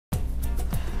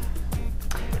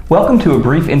Welcome to a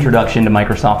brief introduction to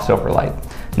Microsoft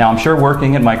Silverlight. Now, I'm sure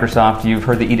working at Microsoft, you've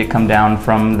heard the edict come down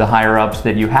from the higher-ups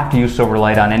that you have to use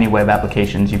Silverlight on any web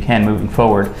applications you can moving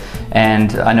forward.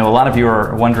 And I know a lot of you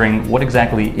are wondering, what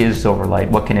exactly is Silverlight?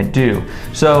 What can it do?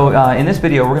 So in this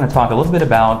video, we're going to talk a little bit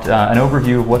about an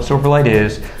overview of what Silverlight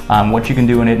is, what you can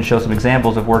do in it, and show some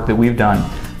examples of work that we've done.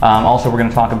 Also, we're going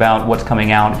to talk about what's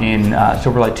coming out in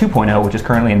Silverlight 2.0, which is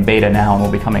currently in beta now and will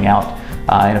be coming out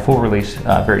in a full release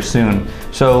very soon.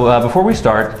 So before we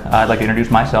start, I'd like to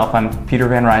introduce myself. I'm Peter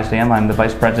Van Rysdam. I'm the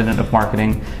Vice President of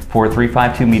Marketing for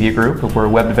 352 Media Group. We're a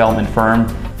web development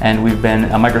firm, and we've been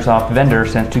a Microsoft vendor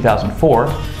since 2004.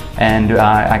 And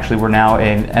actually, we're now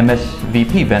an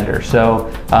MSVP vendor. So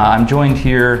I'm joined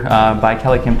here by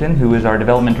Kelly Kimpton, who is our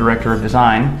Development Director of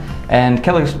Design. And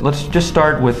Kelly, let's just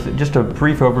start with just a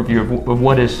brief overview of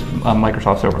what is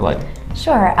Microsoft Silverlight.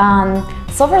 Sure.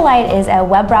 Silverlight is a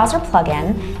web browser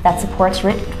plugin that supports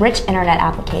rich internet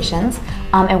applications.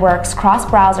 It works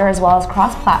cross-browser as well as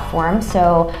cross-platform,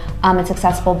 so it's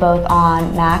accessible both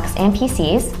on Macs and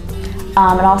PCs.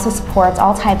 It also supports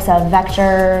all types of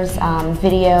vectors,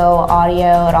 video,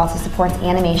 audio. It also supports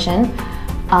animation.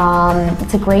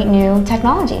 It's a great new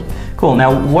technology. Cool.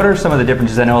 Now, what are some of the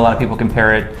differences? I know a lot of people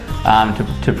compare it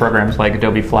to programs like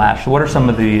Adobe Flash. What are some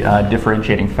of the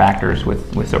differentiating factors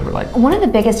with Silverlight? One of the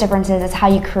biggest differences is how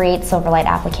you create Silverlight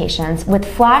applications. With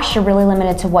Flash, you're really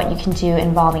limited to what you can do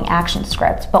involving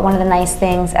ActionScript. But one of the nice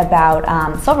things about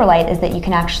Silverlight is that you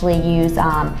can actually use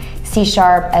C#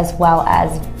 as well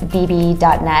as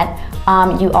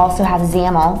VB.NET. You also have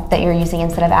XAML that you're using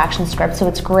instead of ActionScript, so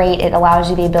it's great. It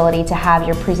allows you the ability to have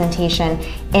your presentation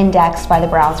indexed by the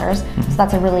browsers. So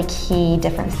that's a really key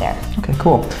difference there. Okay,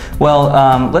 cool. Well,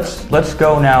 let's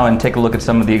go now and take a look at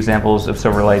some of the examples of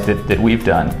Silverlight that we've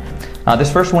done.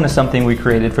 This first one is something we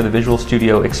created for the Visual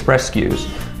Studio Express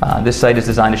SKUs. This site is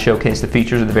designed to showcase the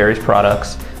features of the various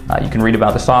products. You can read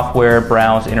about the software,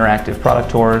 browse interactive product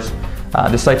tours.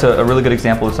 This site's a really good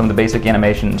example of some of the basic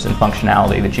animations and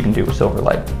functionality that you can do with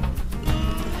Silverlight.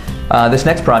 This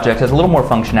next project has a little more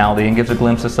functionality and gives a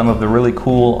glimpse of some of the really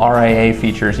cool RIA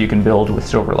features you can build with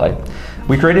Silverlight.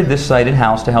 We created this site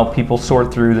in-house to help people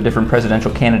sort through the different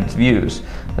presidential candidates' views.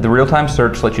 The real-time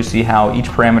search lets you see how each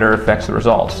parameter affects the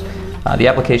results. The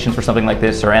applications for something like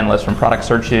this are endless, from product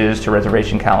searches to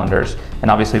reservation calendars. And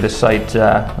obviously this site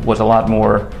was a lot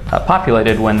more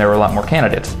populated when there were a lot more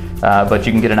candidates, but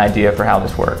you can get an idea for how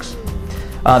this works.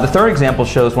 The third example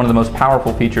shows one of the most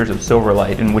powerful features of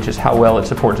Silverlight, and which is how well it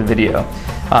supports video.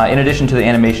 In addition to the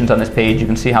animations on this page, you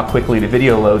can see how quickly the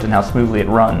video loads and how smoothly it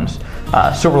runs.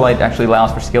 Silverlight actually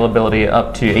allows for scalability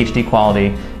up to HD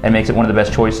quality and makes it one of the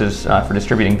best choices for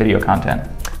distributing video content.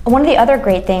 One of the other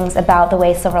great things about the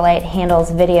way Silverlight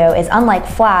handles video is, unlike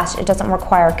Flash, it doesn't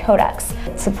require codecs.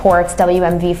 It supports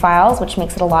WMV files, which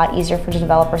makes it a lot easier for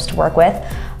developers to work with.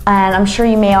 And I'm sure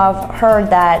you may have heard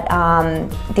that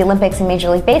the Olympics and Major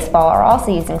League Baseball are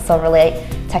also using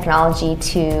Silverlight technology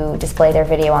to display their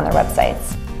video on their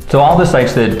websites. So all the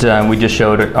sites that we just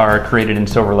showed are created in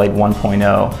Silverlight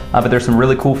 1.0, but there's some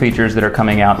really cool features that are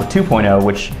coming out with 2.0,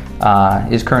 which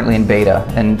is currently in beta.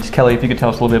 And Kelly, if you could tell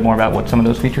us a little bit more about what some of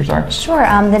those features are. Sure.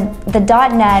 The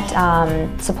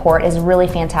 .NET support is really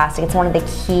fantastic. It's one of the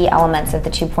key elements of the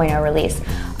 2.0 release.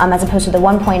 As opposed to the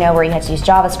 1.0 where you had to use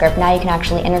JavaScript, now you can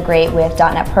actually integrate with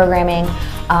 .NET programming,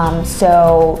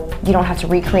 so you don't have to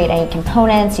recreate any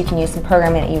components. You can use some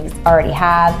programming that you already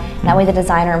have. And that way the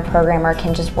designer and programmer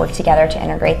can just work together to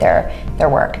integrate their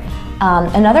work.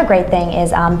 Another great thing is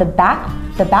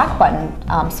the back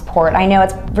button support. I know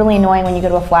it's really annoying when you go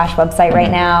to a Flash website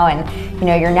right now and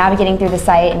you're navigating through the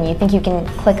site and you think you can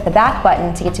click the back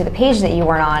button to get to the page that you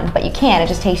weren't on, but you can't. It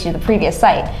just takes you to the previous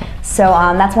site. So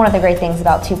that's one of the great things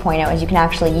about 2.0 is you can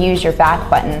actually use your back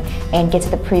button and get to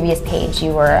the previous page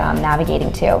you were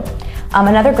navigating to.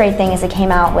 Another great thing is it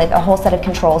came out with a whole set of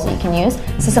controls that you can use.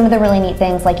 So some of the really neat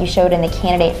things, like you showed in the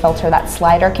candidate filter, that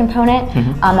slider component,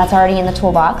 that's already in the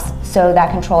toolbox. So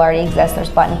that control already exists. There's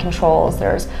button controls.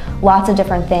 There's lots of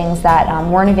different things that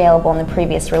weren't available in the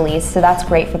previous release. So that's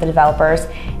great for the developers.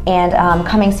 And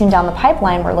coming soon down the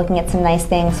pipeline, we're looking at some nice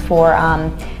things for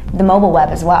the mobile web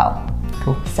as well.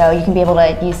 Cool. So you can be able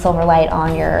to use Silverlight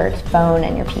on your phone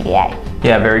and your PDA.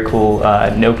 Yeah, very cool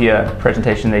Nokia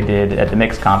presentation they did at the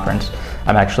Mix conference.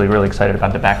 I'm actually really excited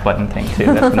about the back button thing too.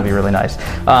 That's going to be really nice.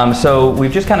 So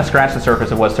we've just kind of scratched the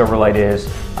surface of what Silverlight is,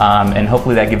 and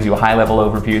hopefully that gives you a high-level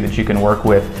overview that you can work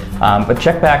with. But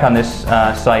check back on this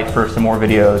site for some more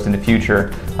videos in the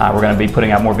future. We're going to be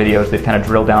putting out more videos that kind of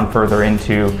drill down further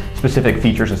into specific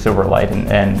features of Silverlight.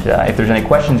 And if there's any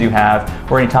questions you have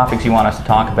or any topics you want us to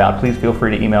talk about, please feel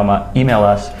free to email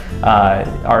us.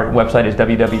 Our website is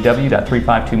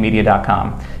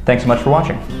www.352media.com. Thanks so much for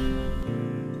watching.